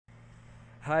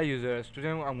Hi users, today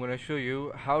I'm going to show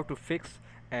you how to fix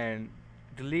and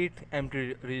delete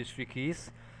empty registry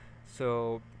keys.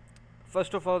 So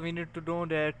first of all we need to know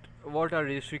that what are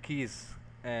registry keys,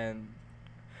 and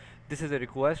this is a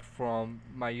request from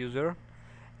my user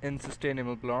in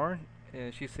Sustainable Blonde.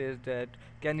 She says that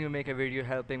can you make a video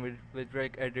helping with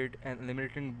reg edit and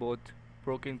eliminating both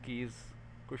broken keys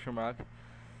question mark.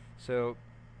 So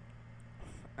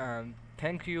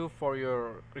thank you for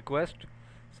your request.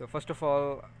 So first of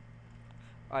all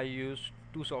I use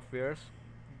two softwares,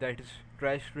 that is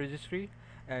Trash Registry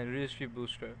and Registry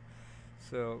Booster.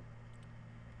 So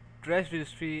Trash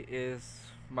Registry is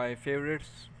my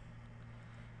favorites,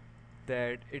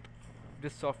 that it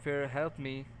this software helped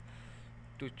me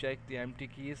to check the empty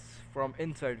keys from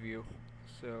inside view.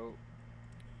 So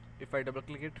if I double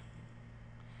click it,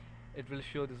 it will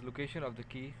show this location of the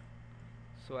key,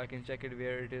 so I can check it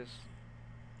where it is.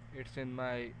 It's in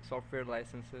my software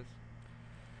licenses.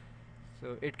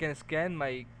 So it can scan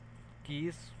my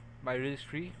keys, my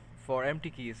registry, for empty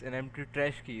keys and empty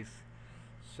trash keys.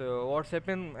 So what's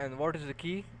happened and what is the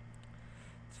key?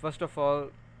 First of all,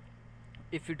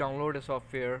 if you download a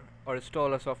software or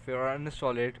install a software or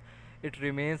uninstall it, it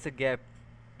remains a gap.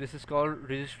 This is called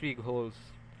registry holes.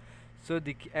 So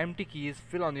the empty keys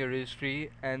fill on your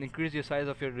registry and increase the size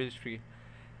of your registry.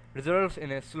 Results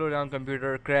in a slow down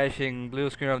computer, crashing, blue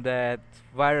screen of death,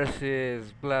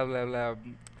 viruses, blah blah blah,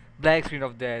 black screen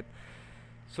of death.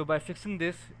 So by fixing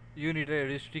this, you need a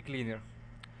registry cleaner.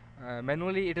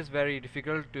 Manually, it is very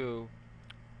difficult to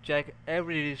check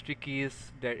every registry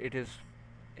keys that it is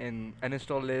in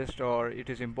uninstall list or it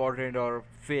is important or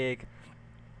fake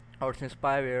or it's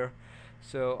spyware.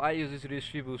 So I use this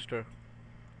registry booster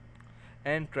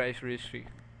and trash registry.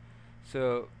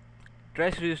 So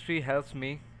trash registry helps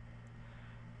me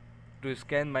to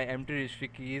scan my empty registry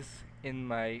keys in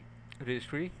my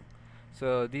registry.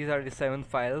 So these are the 7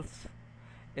 files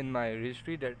in my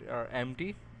registry that are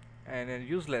empty and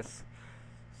useless.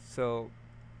 So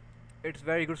it's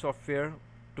very good software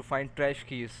to find trash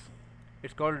keys.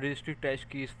 It's called Registry Trash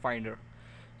Keys Finder.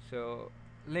 So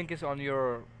link is on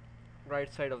your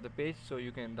right side of the page, so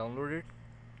you can download it.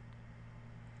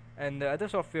 And the other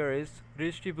software is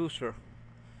Registry Booster.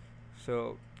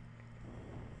 So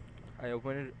I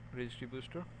open it, Registry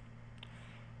Booster.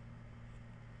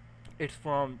 It's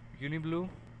from Uniblue.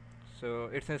 So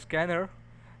it's a scanner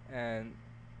and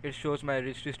it shows my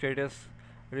registry status.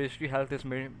 Registry health is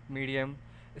medium,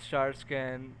 start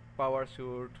scan, power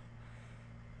suit.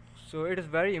 So it is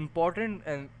very important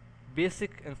and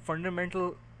basic and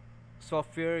fundamental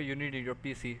software you need in your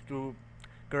PC to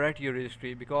correct your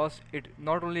registry, because it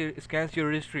not only scans your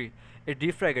registry, it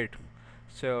defrag it.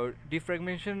 So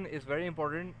defragmentation is very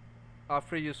important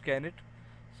after you scan it.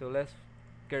 So let's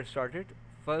get started.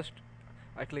 First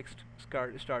I click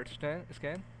start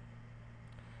scan.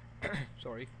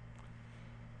 Sorry.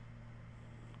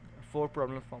 4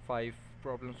 problems from 5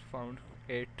 problems found.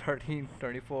 8, 13,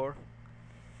 24.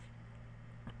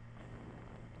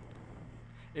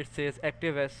 It says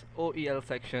active as OEL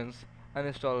sections,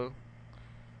 uninstall.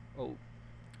 Oh,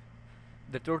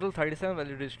 the total 37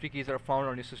 valid registry keys are found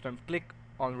on your system. Click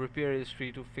on repair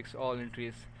registry to fix all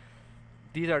entries.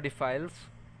 These are the files: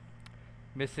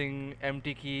 missing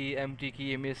empty key,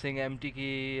 missing empty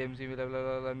key, MC blah blah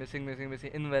blah, blah, missing,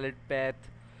 invalid path.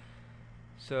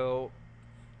 So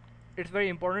it's very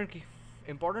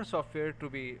important software to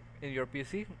be in your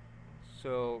PC.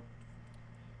 So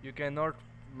you cannot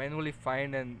manually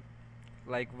find and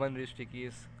like one registry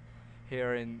keys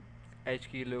here in H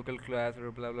key local class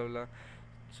or blah blah blah.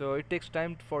 So it takes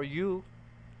time for you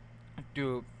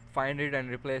to find it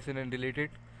and replace it and delete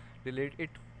it.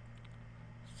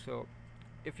 So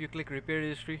if you click repair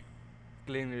registry,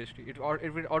 clean registry, it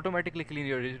will automatically clean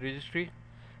your registry.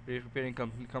 Repairing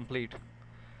complete.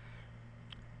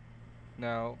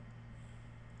 Now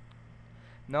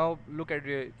look at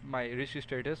my registry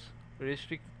status.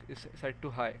 Registry is set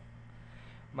to high.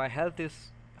 My health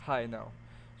is high now.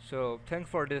 So thanks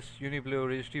for this Uniblue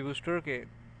registry booster, okay,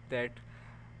 that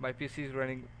my PC is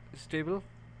running stable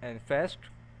and fast.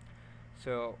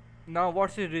 So now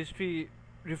what's the registry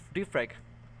defrag?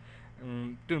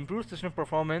 To improve system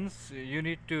performance, you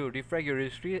need to defrag your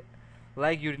registry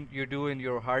like you do in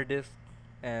your hard disk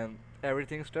and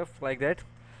everything stuff like that.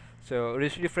 So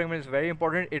registry defragment is very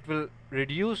important. It will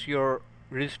reduce your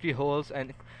registry holes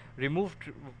and remove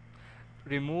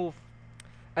remove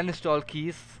uninstall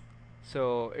keys.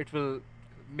 So it will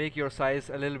make your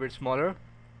size a little bit smaller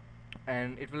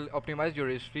and it will optimize your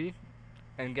registry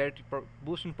and get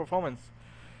boost in performance.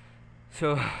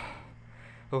 So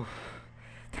oh,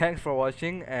 thanks for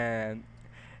watching, and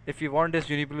if you want this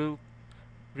Uniblue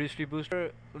Registry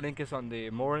Booster. Link is on the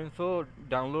more info.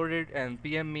 Download it and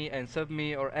PM me and sub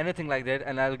me or anything like that,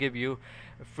 and I'll give you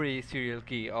a free serial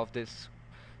key of this.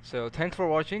 So thanks for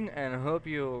watching, and I hope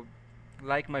you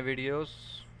like my videos.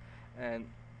 And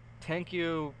thank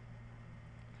you,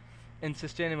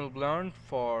 Insustainable Blonde,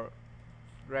 for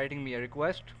writing me a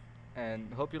request.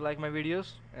 And hope you like my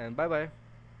videos. And bye bye.